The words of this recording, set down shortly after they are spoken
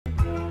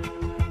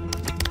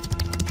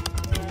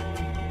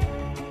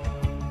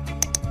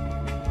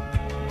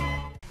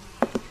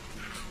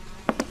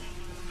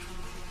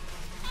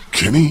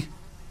Kenny?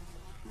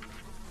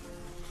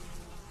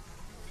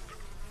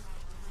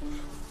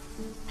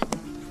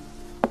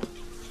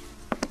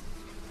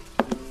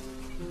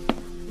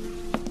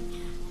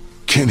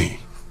 Kenny,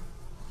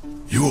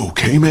 you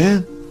okay,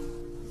 man?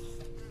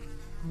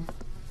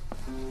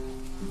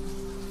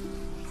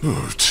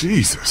 Oh,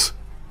 Jesus.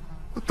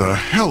 What the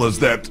hell is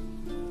that?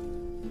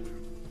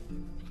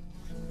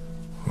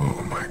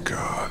 Oh, my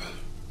God.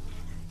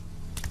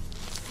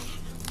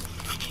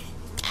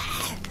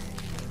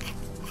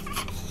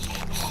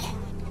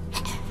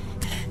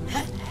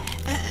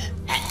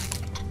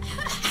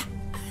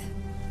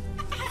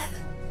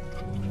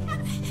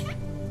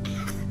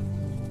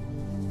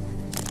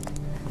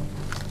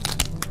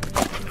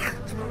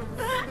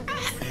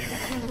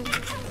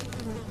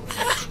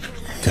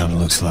 Kinda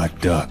looks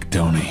like Duck,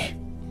 don't he?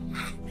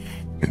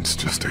 It's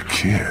just a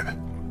kid.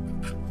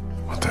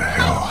 What the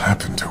hell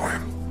happened to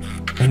him?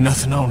 Ain't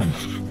nothing on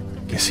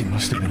him. Guess he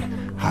must have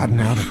been hiding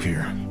out up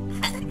here.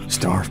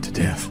 Starved to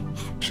death.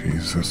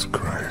 Jesus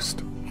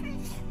Christ.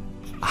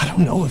 I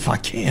don't know if I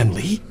can,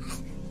 Lee.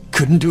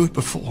 Couldn't do it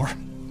before.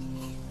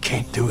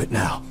 Can't do it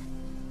now.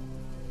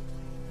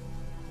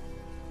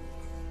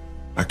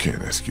 I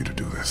can't ask you to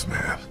do this,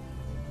 man.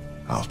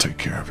 I'll take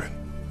care of it,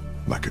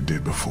 like I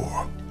did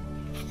before.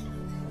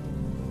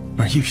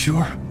 Are you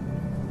sure?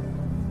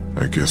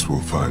 I guess we'll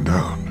find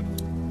out.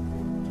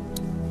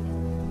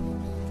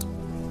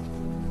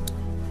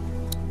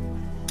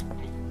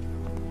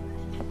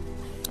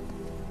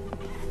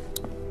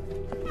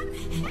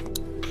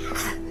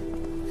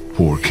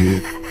 Poor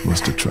kid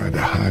must have tried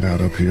to hide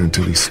out up here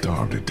until he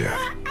starved to death.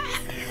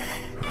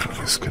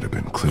 Oh, this could have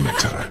been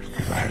Clementine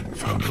if I hadn't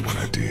found her when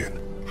I did.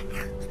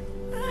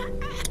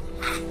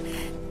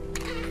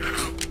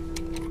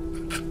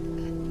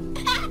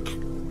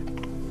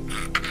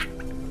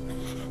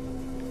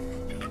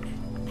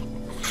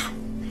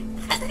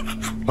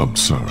 I'm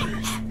sorry.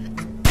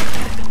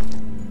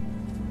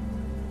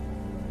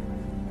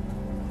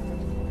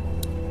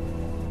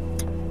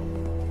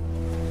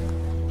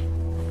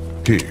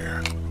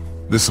 Here.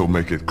 This'll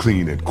make it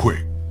clean and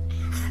quick.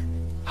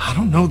 I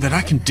don't know that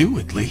I can do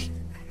it, Lee.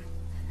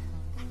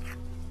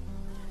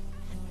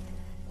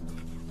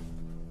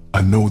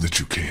 I know that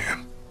you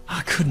can.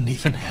 I couldn't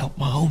even help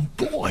my own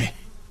boy.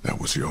 That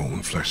was your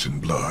own flesh and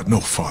blood.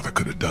 No father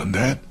could have done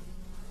that.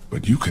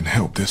 But you can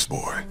help this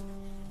boy.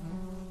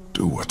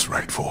 Do what's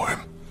right for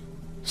him.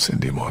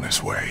 Send him on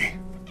his way.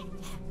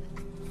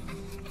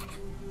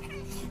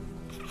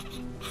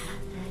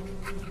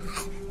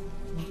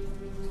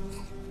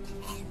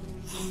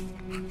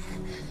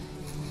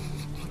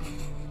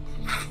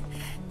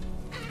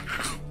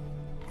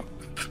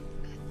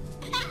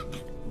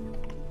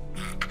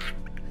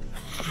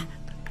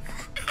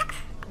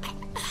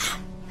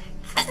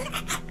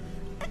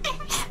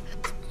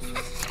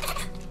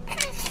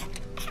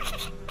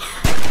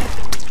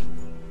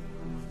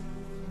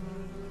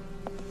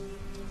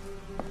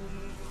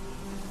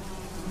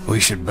 We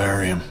should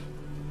bury him.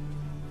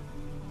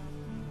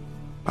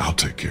 I'll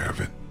take care of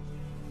it.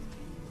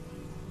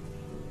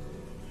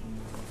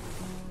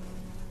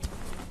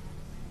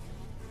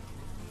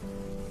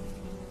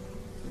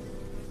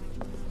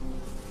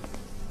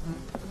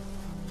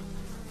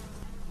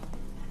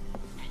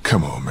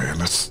 Come on, man.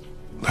 Let's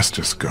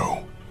just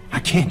go. I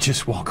can't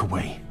just walk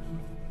away.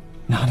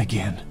 Not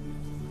again.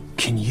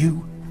 Can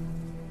you?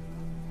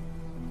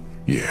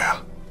 Yeah,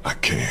 I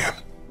can.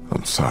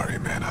 I'm sorry,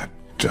 man. I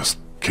just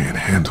can't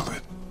handle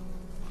it.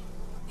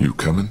 You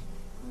coming?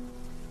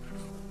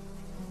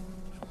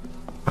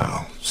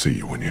 I'll see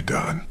you when you're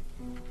done.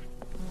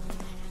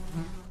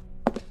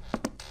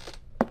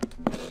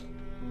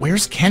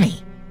 Where's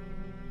Kenny?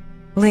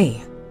 Lee,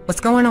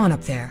 what's going on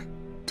up there?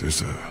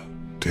 There's a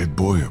dead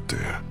boy up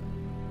there.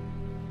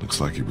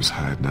 Looks like he was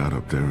hiding out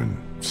up there and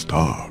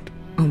starved.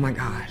 Oh my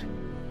God.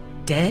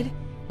 Dead?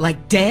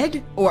 Like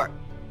dead? Or...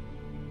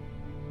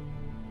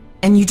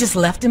 And you just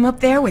left him up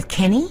there with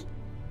Kenny?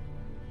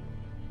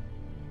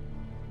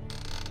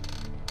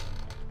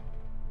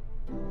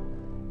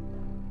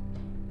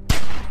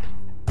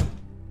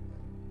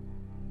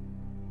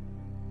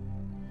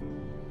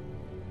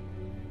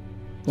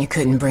 You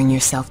couldn't bring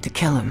yourself to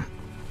kill him.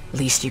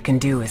 Least you can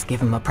do is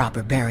give him a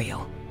proper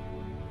burial.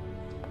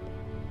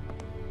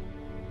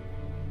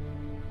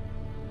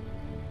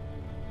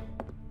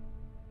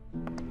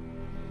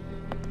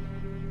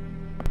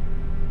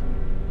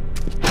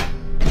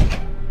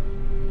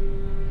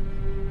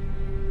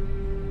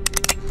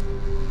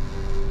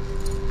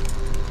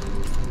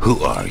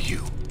 Who are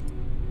you?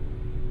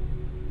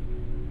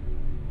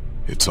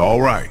 It's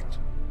all right.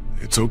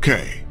 It's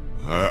okay.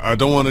 I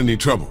don't want any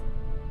trouble.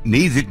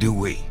 Neither do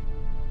we.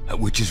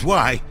 Which is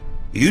why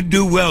you'd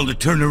do well to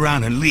turn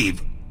around and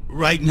leave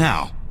right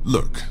now.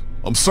 Look,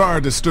 I'm sorry I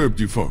disturbed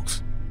you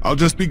folks. I'll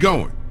just be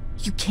going.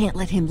 You can't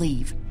let him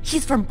leave.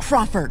 He's from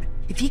Crawford.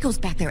 If he goes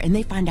back there and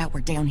they find out we're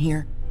down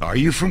here... Are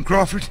you from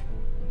Crawford?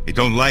 It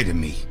don't lie to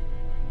me.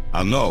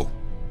 I'll know.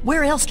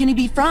 Where else can he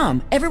be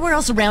from? Everywhere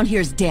else around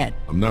here is dead.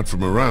 I'm not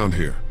from around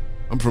here.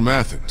 I'm from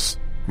Athens.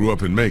 Grew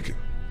up in Macon.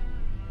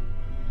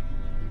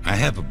 I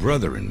have a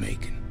brother in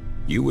Macon.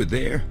 You were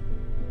there?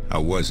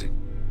 How was it?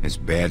 As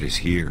bad as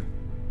here?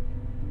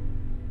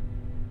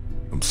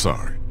 I'm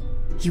sorry.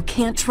 You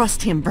can't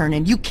trust him,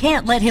 Vernon. You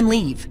can't let him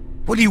leave.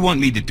 What do you want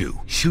me to do?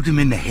 Shoot him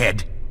in the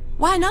head?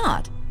 Why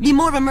not? Be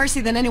more of a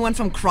mercy than anyone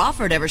from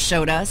Crawford ever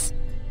showed us.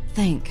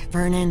 Think,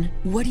 Vernon.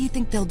 What do you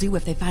think they'll do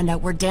if they find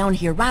out we're down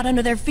here right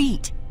under their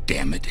feet?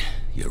 Damn it,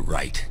 you're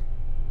right.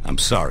 I'm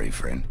sorry,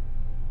 friend.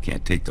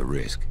 Can't take the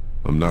risk.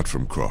 I'm not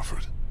from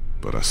Crawford,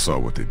 but I saw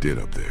what they did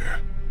up there.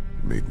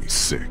 It made me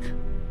sick.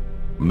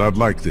 I'm not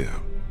like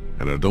them,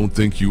 and I don't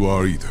think you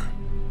are either.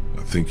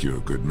 I think you're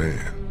a good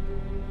man.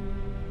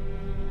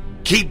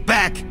 Keep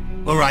back,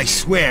 or I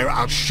swear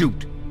I'll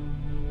shoot.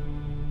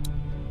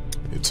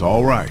 It's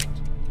all right.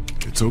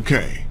 It's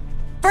okay.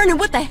 Vernon,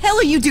 what the hell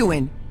are you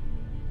doing?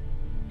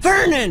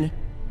 Vernon!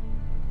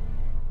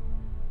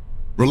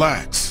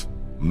 Relax.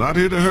 I'm not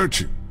here to hurt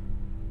you.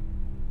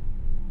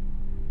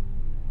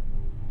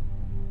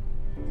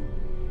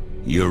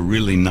 You're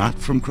really not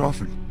from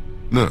Crawford?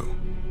 No,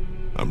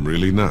 I'm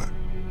really not.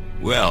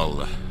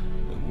 Well,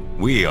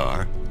 we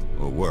are,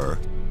 or were.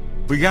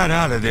 We got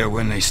out of there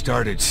when they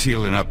started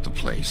sealing up the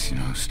place,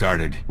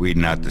 started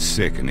weeding out the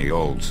sick and the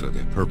old so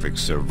the perfect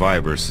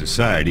survivor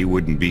society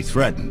wouldn't be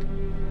threatened.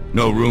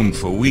 No room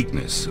for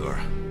weakness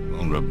or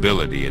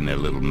vulnerability in their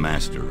little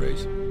master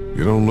race.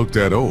 You don't look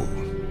that old,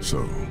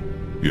 so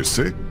you're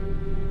sick?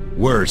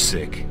 We're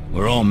sick.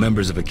 We're all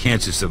members of a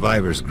cancer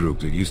survivors group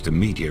that used to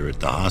meet here at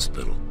the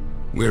hospital.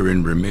 We're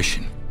in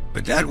remission.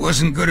 But that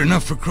wasn't good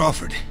enough for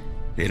Crawford.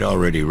 They'd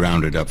already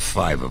rounded up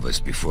 5 of us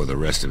before the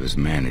rest of us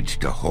managed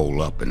to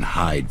hole up and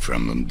hide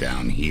from them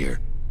down here.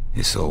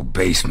 This old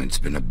basement's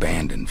been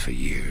abandoned for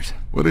years.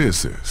 What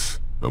is this?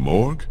 A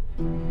morgue?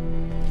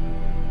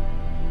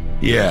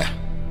 Yeah,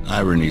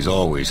 irony's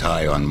always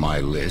high on my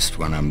list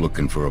when I'm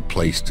looking for a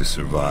place to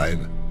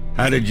survive.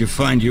 How did you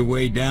find your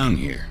way down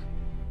here?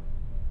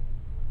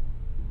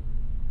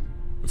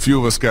 A few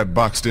of us got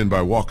boxed in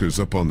by walkers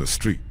up on the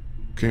street.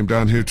 Came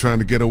down here trying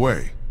to get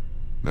away.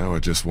 Now I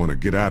just want to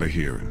get out of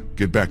here and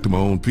get back to my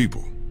own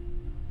people.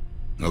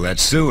 Well, that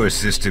sewer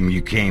system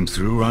you came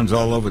through runs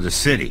all over the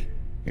city.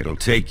 It'll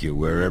take you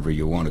wherever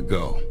you want to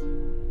go.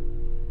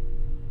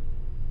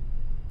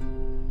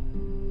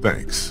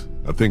 Thanks.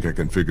 I think I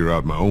can figure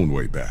out my own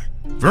way back.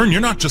 Vern,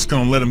 you're not just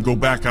gonna let him go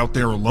back out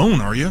there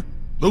alone, are you?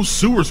 Those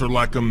sewers are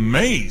like a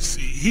maze.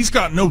 He's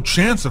got no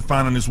chance of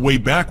finding his way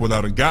back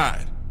without a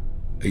guide.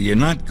 You're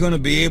not gonna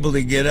be able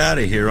to get out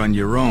of here on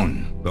your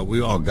own, but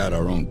we all got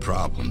our own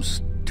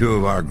problems. 2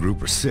 of our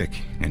group are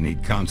sick and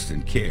need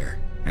constant care,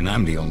 and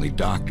I'm the only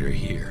doctor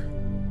here.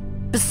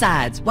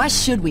 Besides, why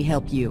should we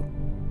help you?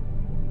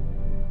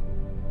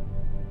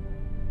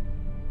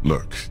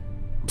 Look,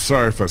 I'm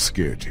sorry if I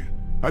scared you.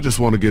 I just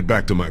want to get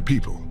back to my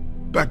people.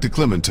 Back to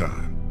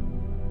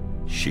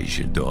Clementine. She's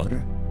your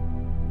daughter?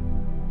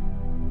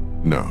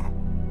 No,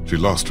 she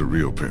lost her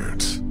real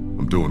parents.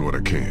 I'm doing what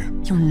I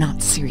can. You're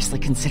not seriously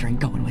considering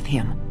going with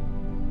him.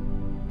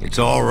 It's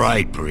all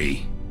right,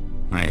 Bree.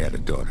 I had a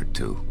daughter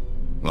too.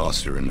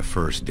 Lost her in the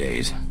first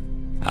days.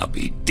 I'll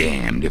be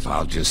damned if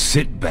I'll just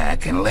sit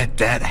back and let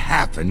that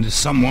happen to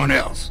someone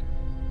else.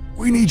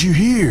 We need you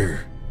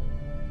here.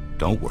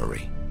 Don't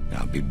worry.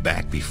 I'll be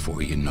back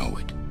before you know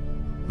it.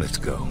 Let's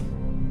go.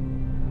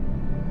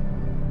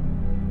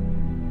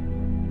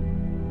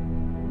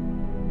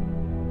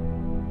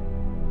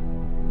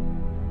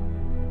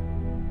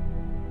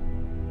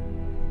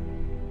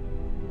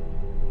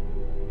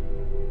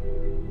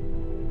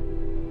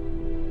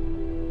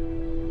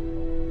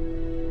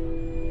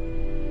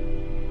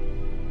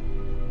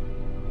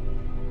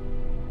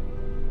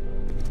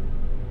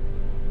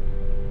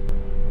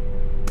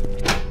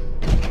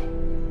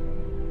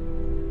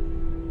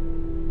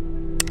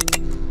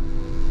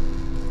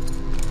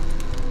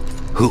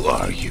 Who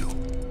are you?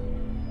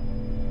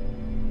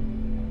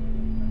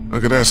 I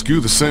could ask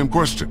you the same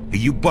question.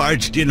 You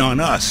barged in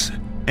on us,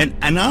 and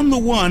I'm the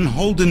one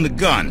holding the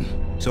gun.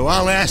 So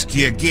I'll ask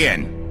you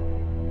again.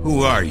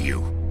 Who are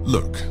you?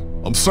 Look,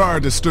 I'm sorry I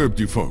disturbed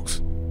you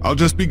folks. I'll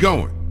just be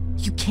going.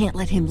 You can't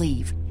let him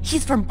leave.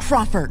 He's from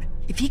Crawford.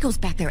 If he goes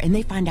back there and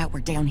they find out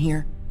we're down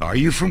here... Are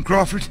you from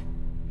Crawford?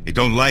 Hey,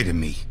 don't lie to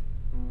me.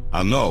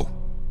 I'll know.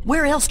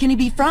 Where else can he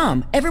be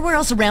from? Everywhere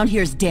else around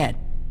here is dead.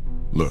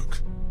 Look,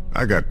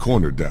 I got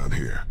cornered down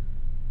here.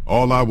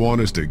 All I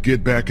want is to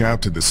get back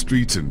out to the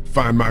streets and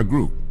find my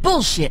group.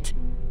 Bullshit!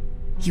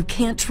 You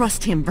can't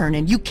trust him,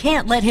 Vernon. You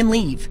can't let him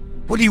leave.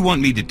 What do you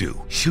want me to do?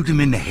 Shoot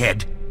him in the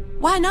head?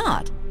 Why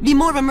not? Be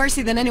more of a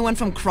mercy than anyone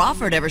from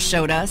Crawford ever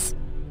showed us.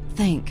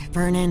 Think,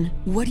 Vernon.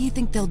 What do you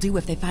think they'll do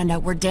if they find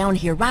out we're down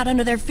here right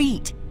under their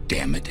feet?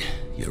 Damn it.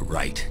 You're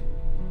right.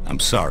 I'm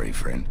sorry,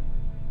 friend.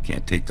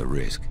 Can't take the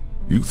risk.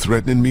 You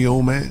threatening me,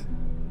 old man?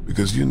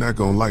 Because you're not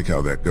gonna like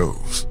how that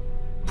goes.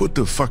 Put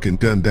the fucking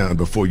gun down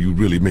before you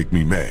really make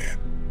me mad.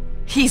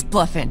 He's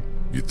bluffing.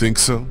 You think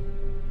so?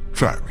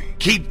 Try me.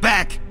 Keep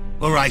back,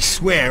 or I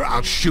swear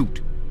I'll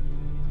shoot.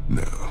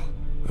 No,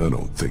 I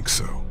don't think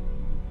so.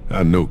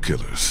 I know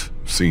killers.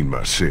 Seen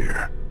my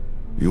share.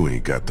 You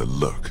ain't got the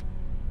look.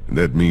 And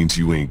that means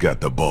you ain't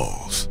got the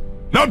balls.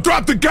 Now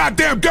drop the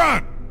goddamn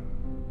gun!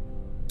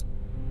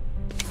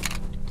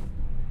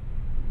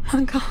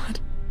 Oh God.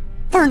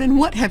 Vernon,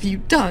 what have you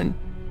done?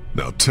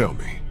 Now tell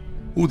me,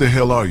 who the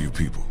hell are you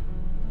people?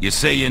 You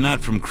say you're not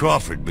from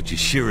Crawford, but you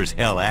sure as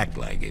hell act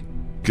like it.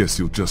 Guess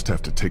you'll just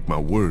have to take my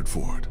word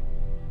for it.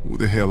 Who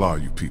the hell are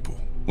you people?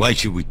 Why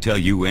should we tell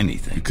you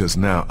anything? Because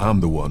now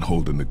I'm the one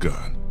holding the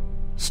gun.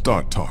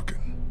 Start talking.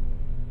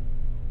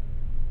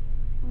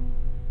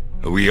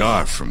 We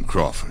are from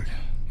Crawford.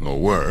 Or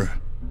were.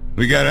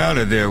 We got out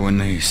of there when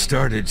they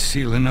started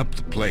sealing up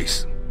the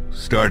place.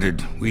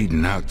 Started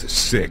weeding out the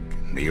sick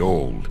and the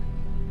old,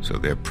 so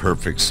their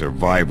perfect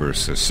survivor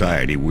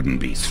society wouldn't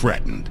be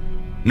threatened.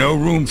 No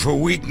room for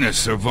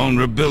weakness or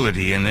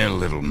vulnerability in their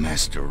little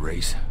master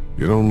race.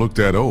 You don't look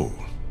that old,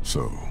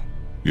 so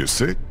you're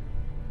sick?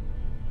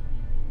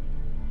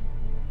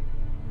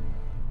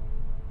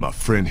 My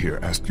friend here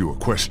asked you a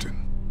question.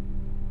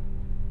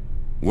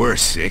 We're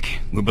sick.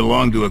 We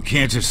belong to a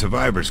cancer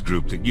survivors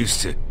group that used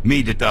to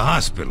meet at the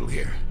hospital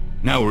here.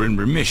 Now we're in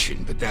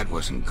remission, but that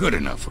wasn't good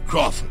enough for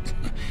Crawford.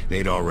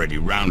 They'd already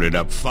rounded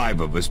up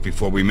 5 of us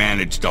before we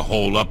managed to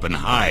hole up and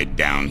hide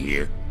down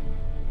here.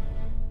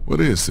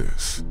 What is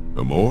this?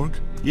 A morgue?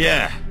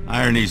 Yeah,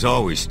 irony's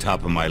always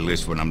top of my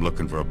list when I'm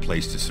looking for a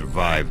place to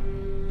survive.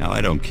 Now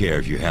I don't care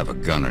if you have a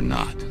gun or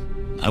not.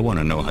 I want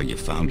to know how you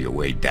found your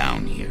way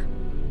down here.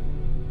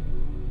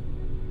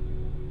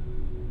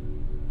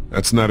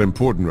 That's not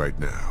important right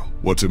now.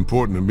 What's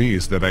important to me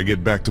is that I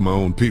get back to my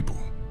own people.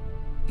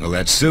 Well,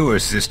 that sewer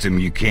system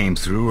you came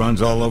through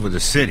runs all over the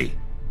city.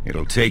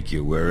 It'll take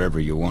you wherever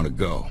you want to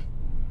go.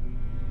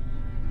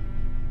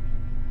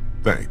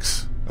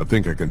 Thanks. I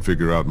think I can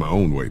figure out my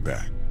own way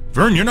back.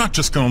 Vern, you're not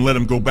just gonna let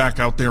him go back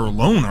out there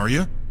alone, are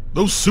you?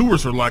 Those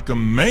sewers are like a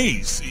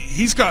maze.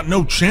 He's got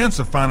no chance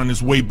of finding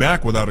his way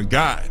back without a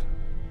guide.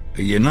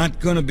 You're not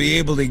gonna be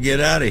able to get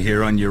out of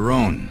here on your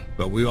own,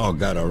 but we all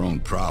got our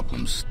own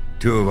problems.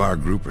 2 of our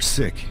group are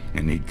sick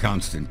and need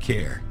constant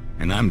care,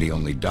 and I'm the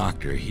only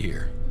doctor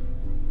here.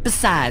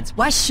 Besides,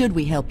 why should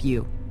we help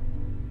you?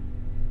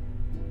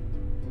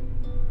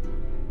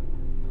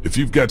 If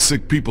you've got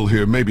sick people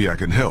here, maybe I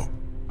can help.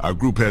 Our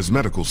group has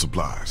medical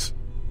supplies.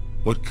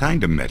 What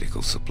kind of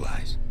medical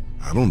supplies?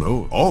 I don't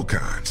know, all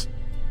kinds.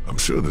 I'm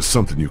sure there's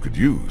something you could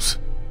use.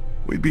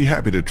 We'd be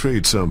happy to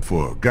trade some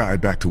for a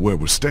guide back to where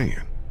we're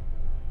staying.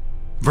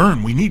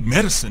 Vern, we need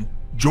medicine.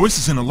 Joyce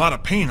is in a lot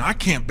of pain. I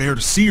can't bear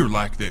to see her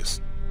like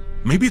this.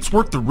 Maybe it's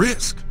worth the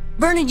risk.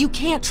 Vernon, you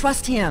can't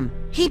trust him.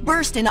 He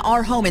burst into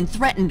our home and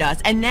threatened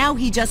us, and now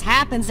he just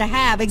happens to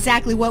have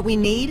exactly what we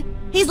need?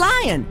 He's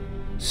lying.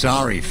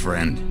 Sorry,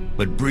 friend,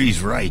 but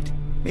Bree's right.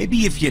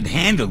 Maybe if you'd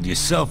handled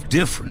yourself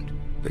different.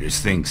 But as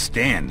things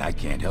stand, I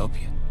can't help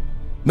you.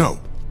 No,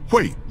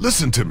 wait,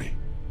 listen to me.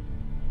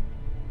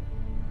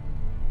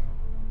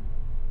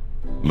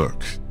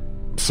 Look,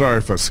 I'm sorry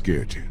if I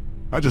scared you.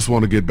 I just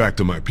want to get back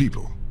to my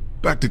people.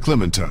 Back to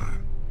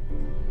Clementine.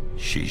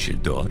 She's your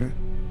daughter?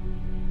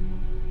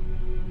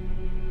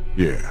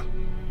 Yeah.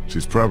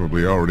 She's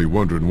probably already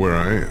wondering where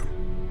I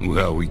am.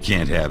 Well, we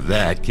can't have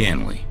that,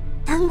 can we?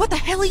 Vern, what the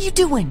hell are you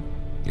doing?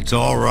 It's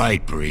all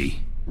right,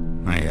 Bree.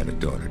 I had a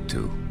daughter,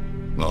 too.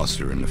 Lost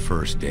her in the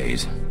first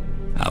days.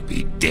 I'll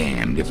be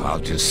damned if I'll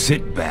just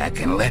sit back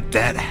and let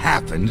that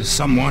happen to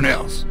someone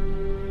else.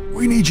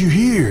 We need you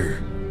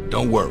here.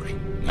 Don't worry.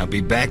 I'll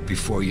be back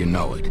before you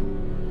know it.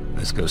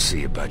 Let's go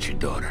see about your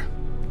daughter.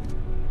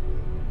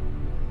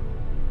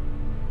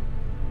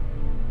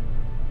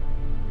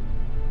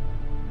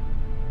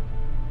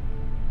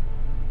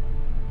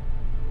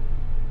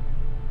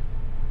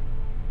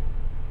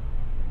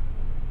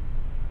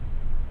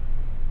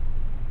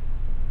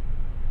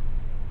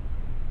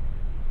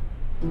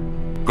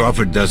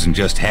 Crawford doesn't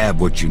just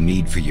have what you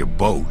need for your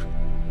boat.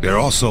 They're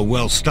also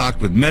well stocked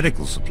with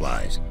medical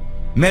supplies.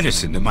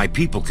 Medicine that my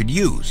people could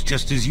use,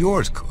 just as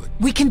yours could.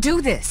 We can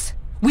do this.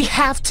 We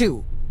have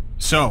to.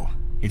 So,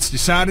 it's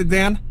decided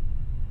then?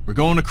 We're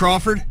going to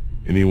Crawford?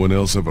 Anyone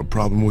else have a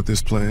problem with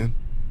this plan?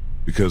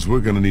 Because we're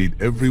gonna need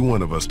every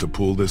one of us to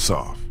pull this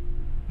off.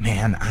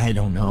 Man, I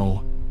don't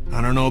know.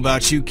 I don't know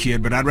about you,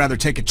 kid, but I'd rather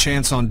take a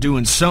chance on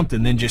doing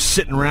something than just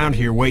sitting around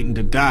here waiting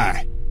to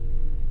die.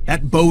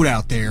 That boat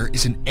out there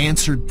is an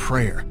answered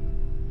prayer.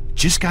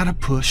 Just gotta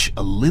push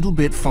a little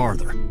bit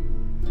farther.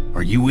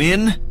 Are you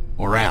in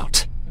or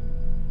out?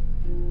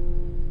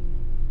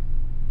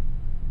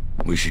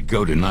 We should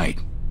go tonight,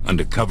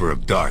 under cover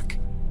of dark.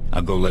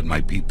 I'll go let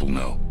my people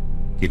know.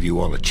 Give you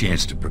all a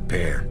chance to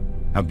prepare.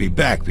 I'll be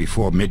back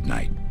before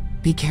midnight.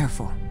 Be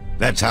careful.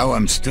 That's how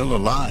I'm still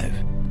alive.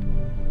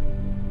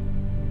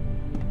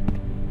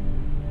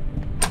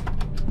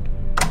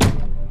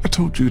 I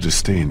told you to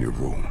stay in your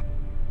room.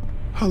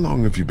 How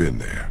long have you been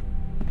there?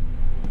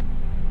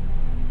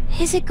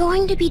 Is it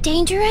going to be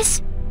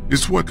dangerous?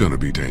 It's what gonna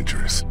be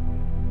dangerous?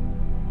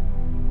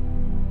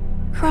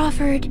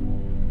 Crawford.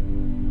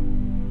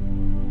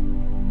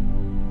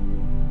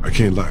 I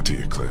can't lie to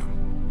you,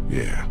 Clem.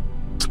 Yeah,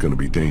 it's gonna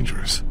be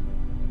dangerous.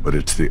 But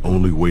it's the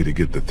only way to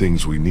get the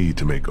things we need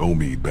to make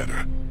Omid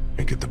better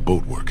and get the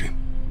boat working.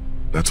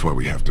 That's why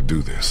we have to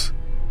do this.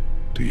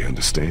 Do you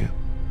understand?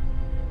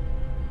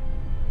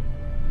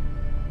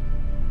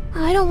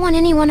 I don't want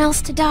anyone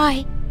else to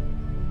die.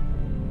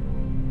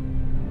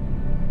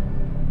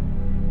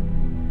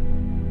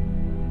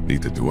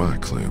 Neither do I,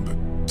 Clem,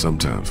 but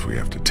sometimes we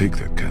have to take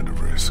that kind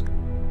of risk.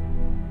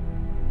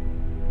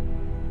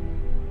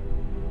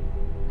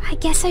 I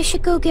guess I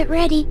should go get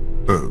ready.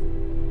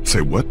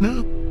 Say what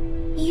now?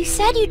 You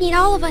said you'd need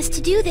all of us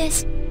to do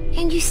this,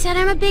 and you said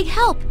I'm a big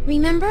help,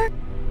 remember?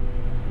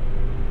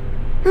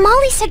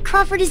 Molly said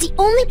Crawford is the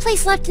only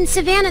place left in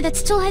Savannah that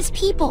still has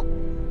people.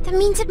 That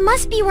means it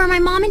must be where my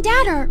mom and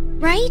dad are,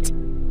 right?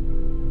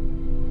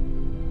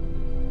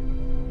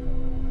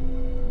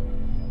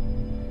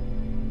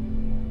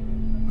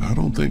 I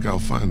don't think I'll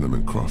find them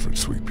in Crawford,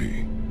 Sweet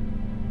Pea.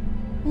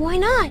 Why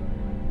not?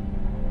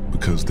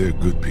 Because they're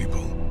good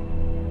people.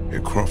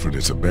 And Crawford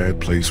is a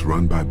bad place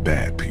run by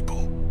bad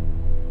people.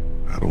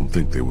 I don't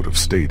think they would have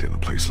stayed in a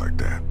place like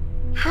that.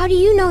 How do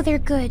you know they're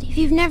good if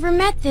you've never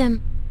met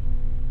them?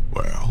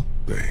 Well,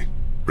 they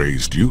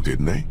raised you,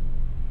 didn't they?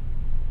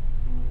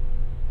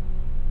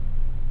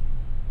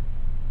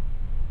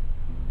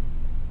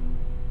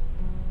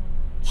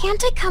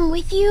 Can't I come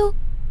with you?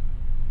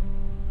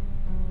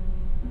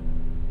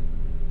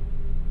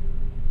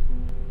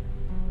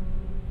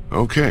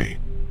 Okay,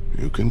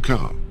 you can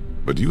come.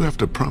 But you have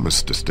to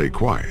promise to stay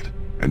quiet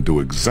and do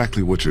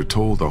exactly what you're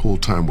told the whole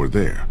time we're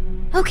there.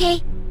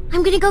 Okay,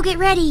 I'm gonna go get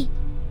ready.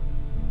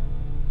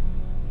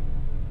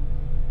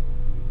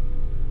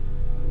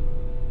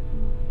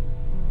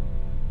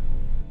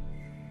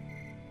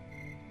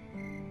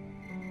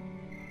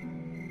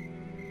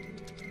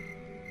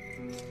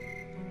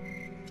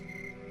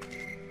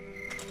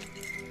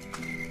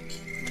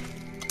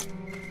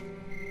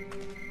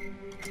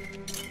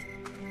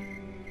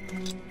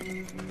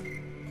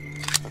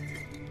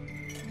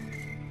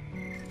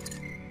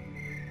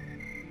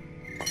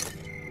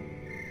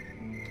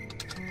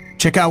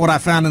 Check out what I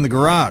found in the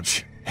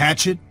garage.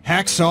 Hatchet,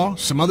 hacksaw,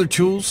 some other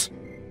tools.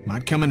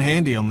 Might come in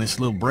handy on this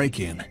little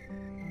break-in.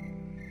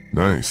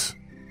 Nice.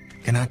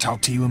 Can I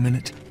talk to you a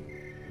minute?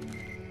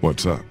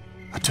 What's up?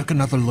 I took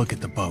another look at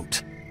the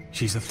boat.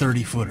 She's a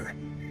 30-footer.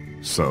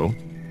 So?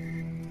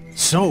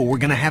 So, we're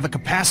gonna have a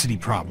capacity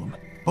problem.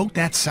 Boat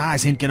that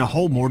size ain't gonna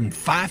hold more than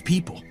 5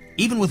 people,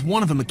 even with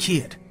one of them a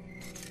kid.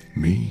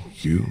 Me,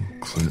 you,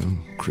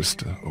 Clem,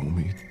 Christa,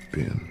 Omi,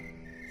 Ben,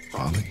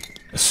 Molly.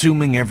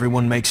 Assuming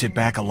everyone makes it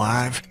back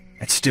alive,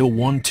 that's still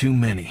one too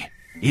many.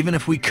 Even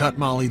if we cut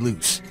Molly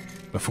loose.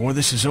 Before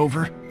this is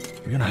over,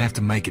 we're gonna have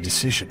to make a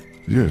decision.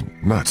 You're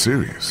not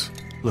serious.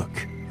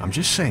 Look, I'm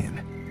just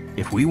saying,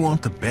 if we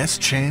want the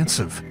best chance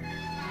of...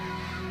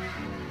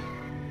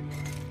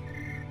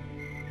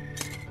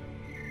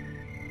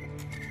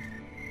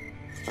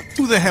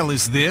 Who the hell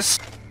is this?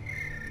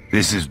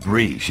 This is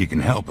Bree. She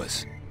can help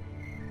us.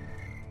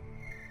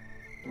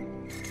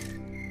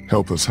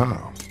 Help us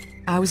how?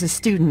 I was a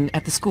student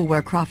at the school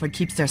where Crawford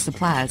keeps their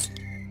supplies.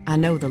 I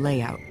know the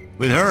layout.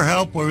 With her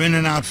help, we're in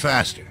and out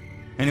faster.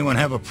 Anyone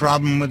have a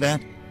problem with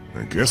that?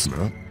 I guess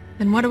not.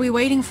 Then what are we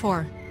waiting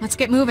for? Let's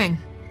get moving.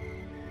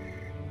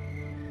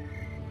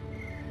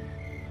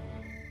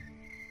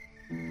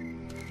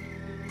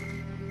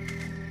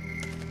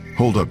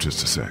 Hold up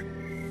just a sec.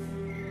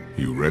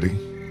 You ready?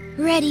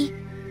 Ready.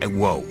 Hey,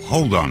 whoa,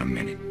 hold on a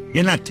minute.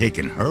 You're not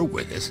taking her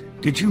with us.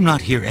 Did you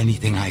not hear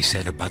anything I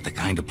said about the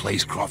kind of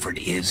place Crawford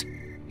is?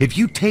 If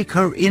you take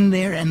her in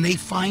there and they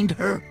find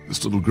her...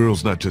 This little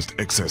girl's not just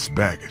excess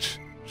baggage.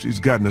 She's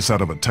gotten us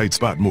out of a tight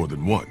spot more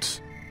than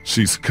once.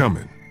 She's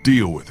coming.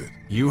 Deal with it.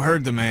 You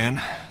heard the man.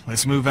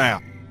 Let's move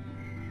out.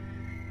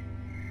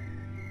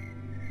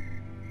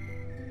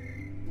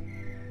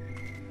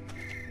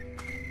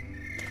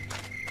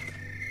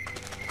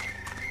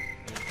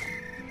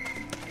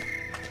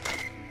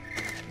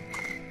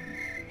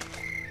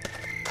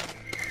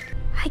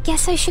 I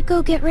guess I should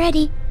go get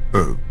ready.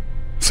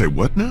 Say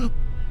what now?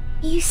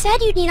 You said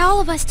you'd need all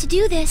of us to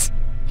do this,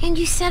 and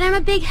you said I'm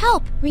a big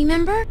help,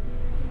 remember?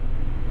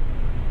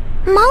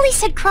 Molly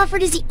said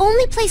Crawford is the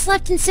only place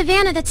left in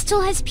Savannah that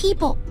still has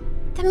people.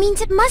 That means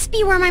it must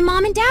be where my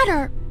mom and dad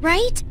are,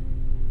 right?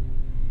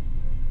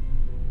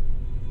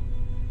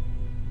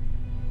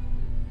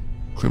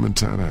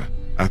 Clementine,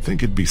 I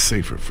think it'd be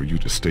safer for you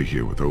to stay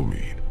here with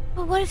Omid.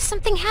 But what if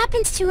something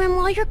happens to him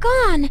while you're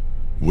gone?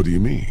 What do you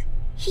mean?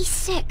 He's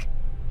sick.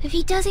 If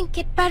he doesn't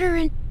get better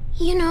and,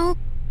 you know,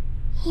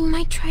 he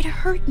might try to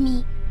hurt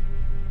me.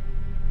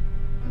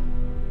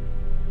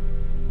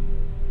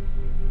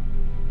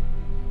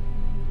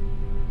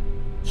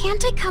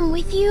 Can't I come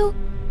with you?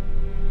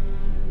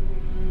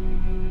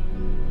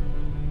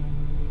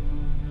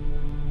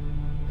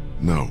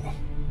 No.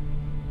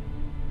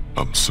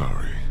 I'm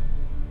sorry.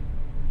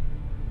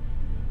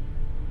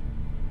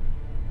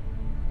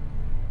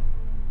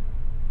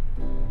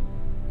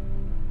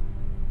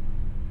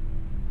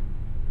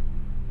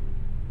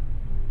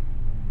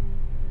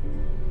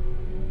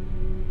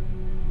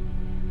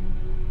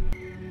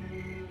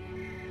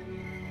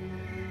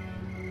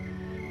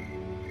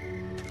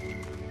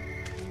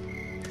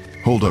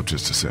 Hold up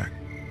just a sec.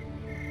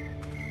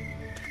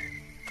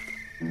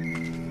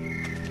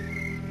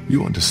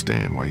 You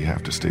understand why you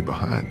have to stay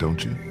behind,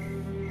 don't you?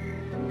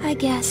 I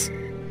guess.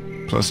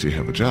 Plus, you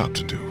have a job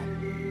to do.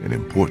 An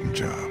important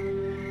job.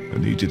 I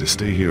need you to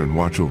stay here and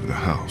watch over the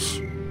house.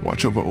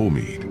 Watch over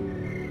Omid.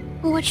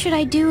 What should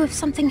I do if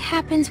something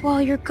happens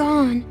while you're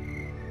gone?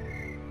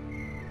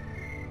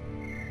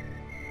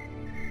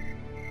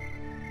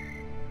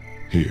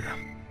 Here,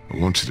 I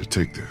want you to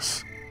take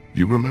this.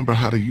 You remember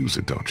how to use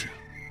it, don't you?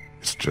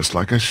 It's just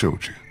like I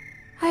showed you.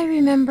 I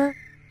remember.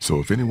 So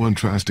if anyone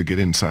tries to get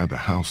inside the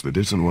house that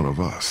isn't one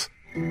of us,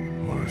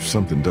 or if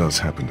something does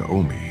happen to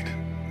Omid...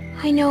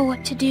 I know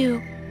what to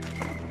do.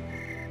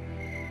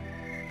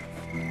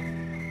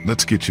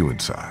 Let's get you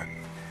inside.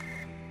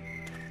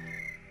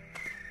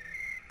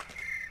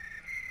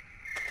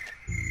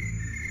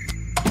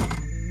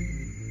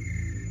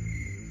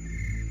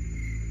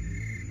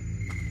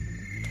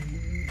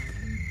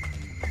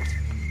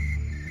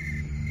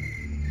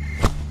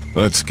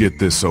 Let's get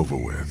this over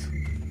with.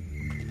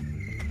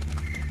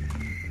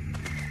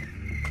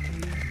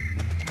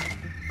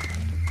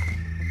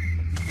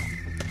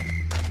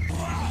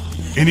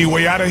 Any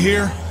way out of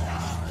here?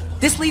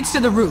 This leads to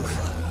the roof.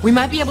 We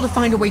might be able to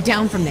find a way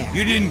down from there.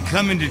 You didn't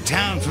come into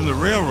town from the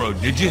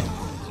railroad, did you?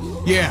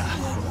 Yeah.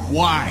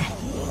 Why?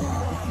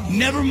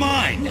 Never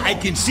mind. I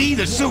can see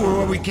the sewer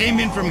where we came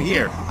in from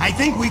here. I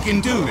think we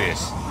can do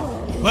this.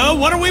 Well,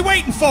 what are we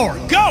waiting for?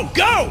 Go!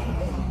 Go!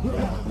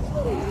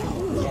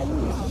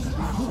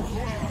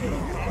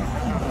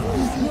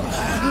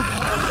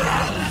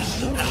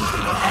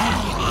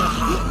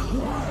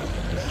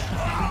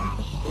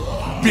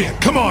 Ben,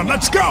 come on,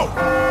 let's go!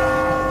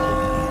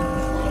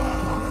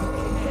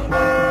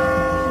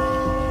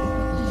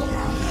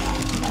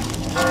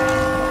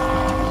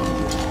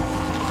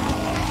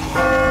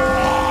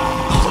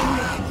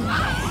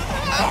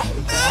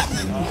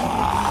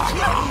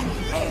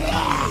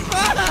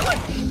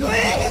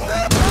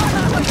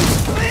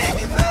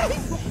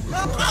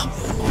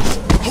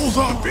 Hold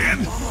on,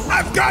 Ben!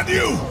 I've got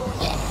you!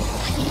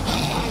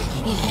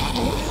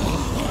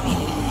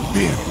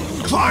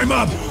 Ben, climb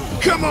up!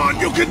 Come on,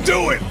 you can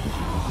do it!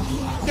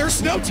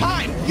 There's no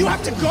time! You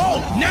have to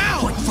go! Now!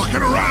 Quit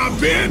fucking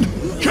around, Ben!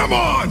 Come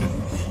on!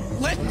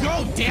 Let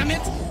go, damn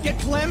it! Get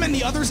Clem and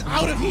the others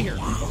out of here!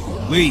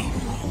 Lee.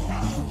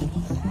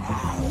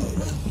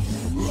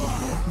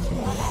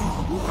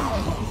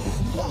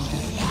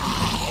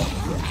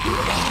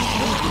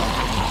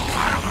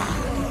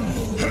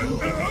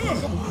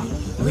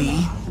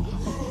 Lee,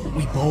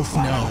 we both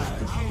know.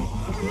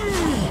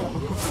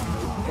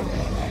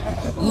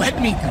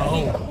 Let me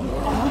go.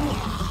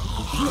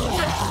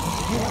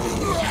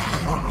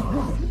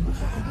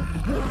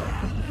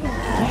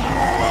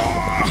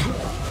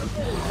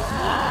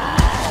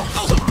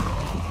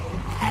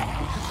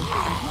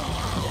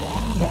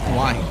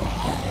 Why?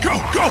 Go,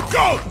 go,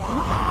 go!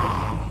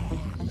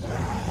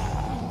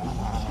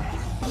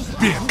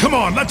 Ben, come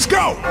on, let's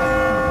go!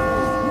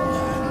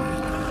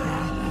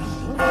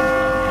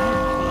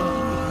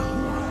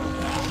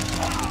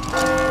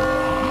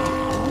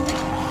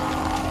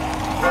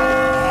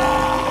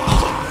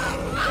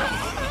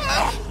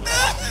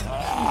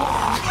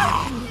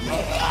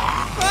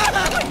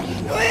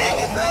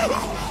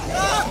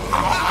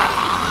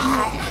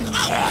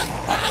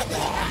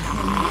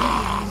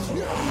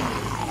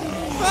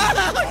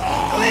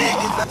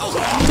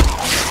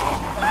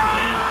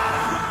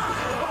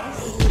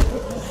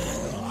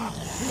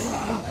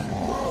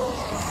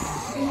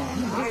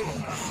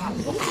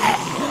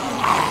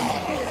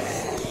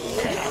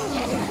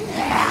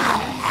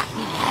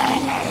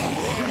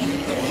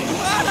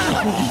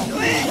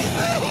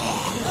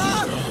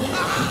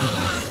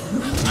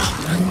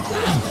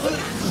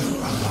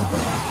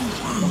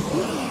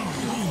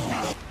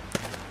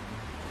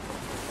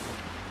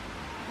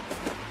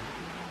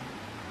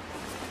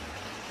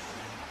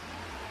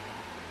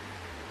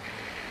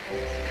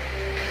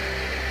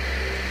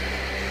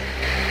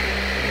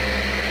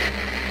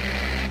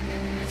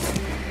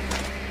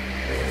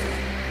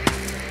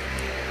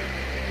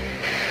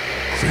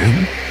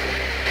 Clem?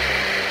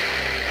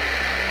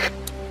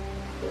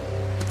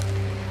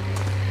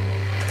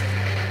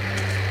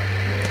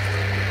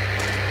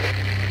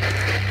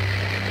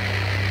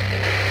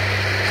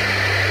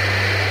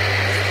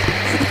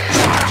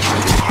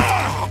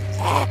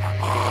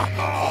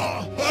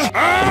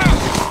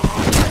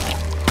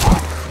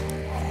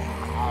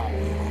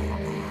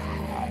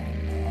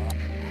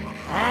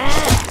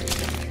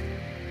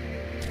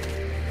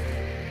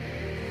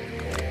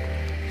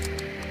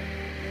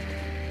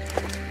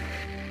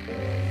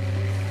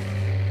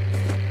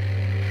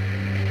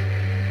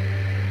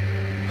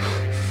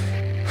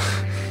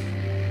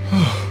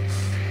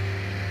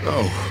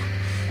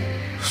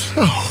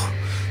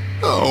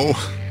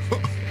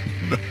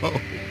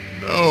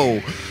 No.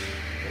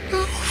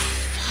 Oh,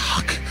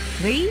 fuck.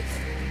 Lee?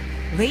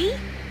 Lee?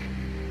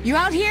 You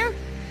out here?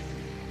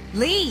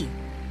 Lee!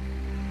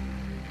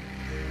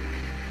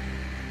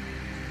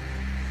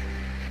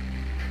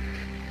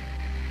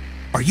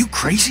 Are you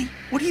crazy?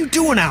 What are you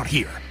doing out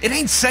here? It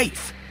ain't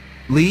safe.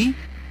 Lee?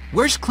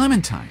 Where's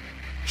Clementine?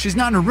 She's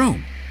not in her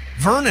room.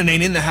 Vernon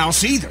ain't in the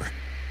house either.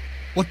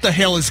 What the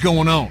hell is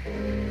going on?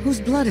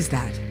 Whose blood is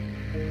that?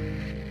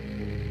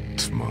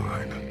 It's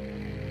mine.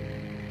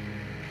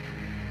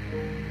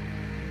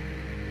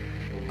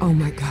 Oh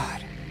my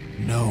god.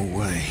 No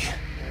way.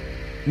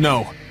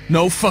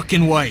 No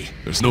fucking way.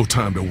 There's no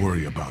time to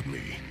worry about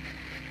me.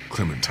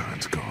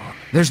 Clementine's gone.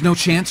 There's no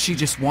chance she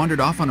just wandered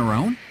off on her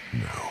own?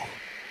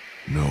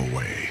 No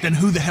way. Then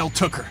who the hell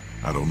took her?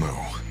 I don't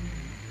know.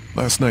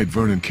 Last night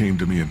Vernon came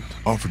to me and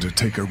offered to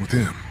take her with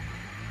him.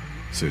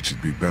 Said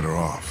she'd be better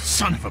off.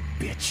 Son of a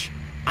bitch.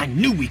 I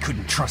knew we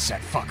couldn't trust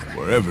that fucker.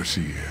 Wherever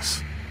she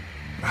is,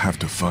 I have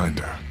to find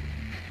her.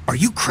 Are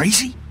you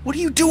crazy? What are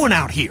you doing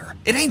out here?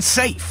 It ain't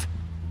safe.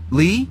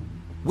 Lee?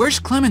 Where's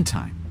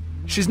Clementine?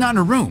 She's not in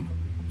her room.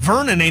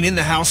 Vernon ain't in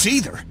the house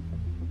either.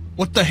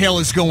 What the hell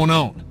is going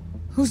on?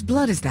 Whose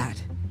blood is that?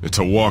 It's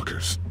a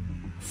walker's.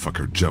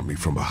 Fucker jumped me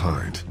from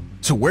behind.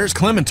 So where's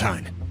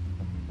Clementine?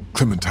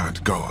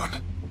 Clementine's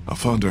gone. I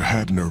found her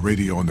hat and her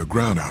radio on the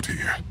ground out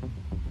here.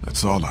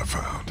 That's all I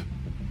found.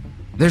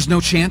 There's no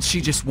chance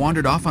she just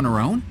wandered off on her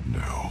own?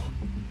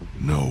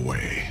 No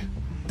way.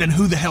 Then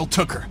who the hell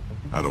took her?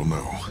 I don't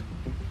know.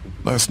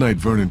 Last night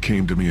Vernon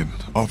came to me and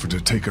offered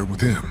to take her with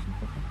him.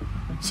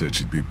 Said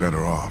she'd be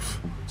better off.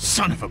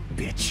 Son of a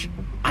bitch.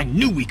 I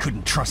knew we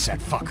couldn't trust that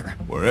fucker.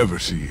 Wherever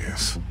she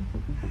is,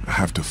 I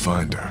have to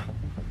find her.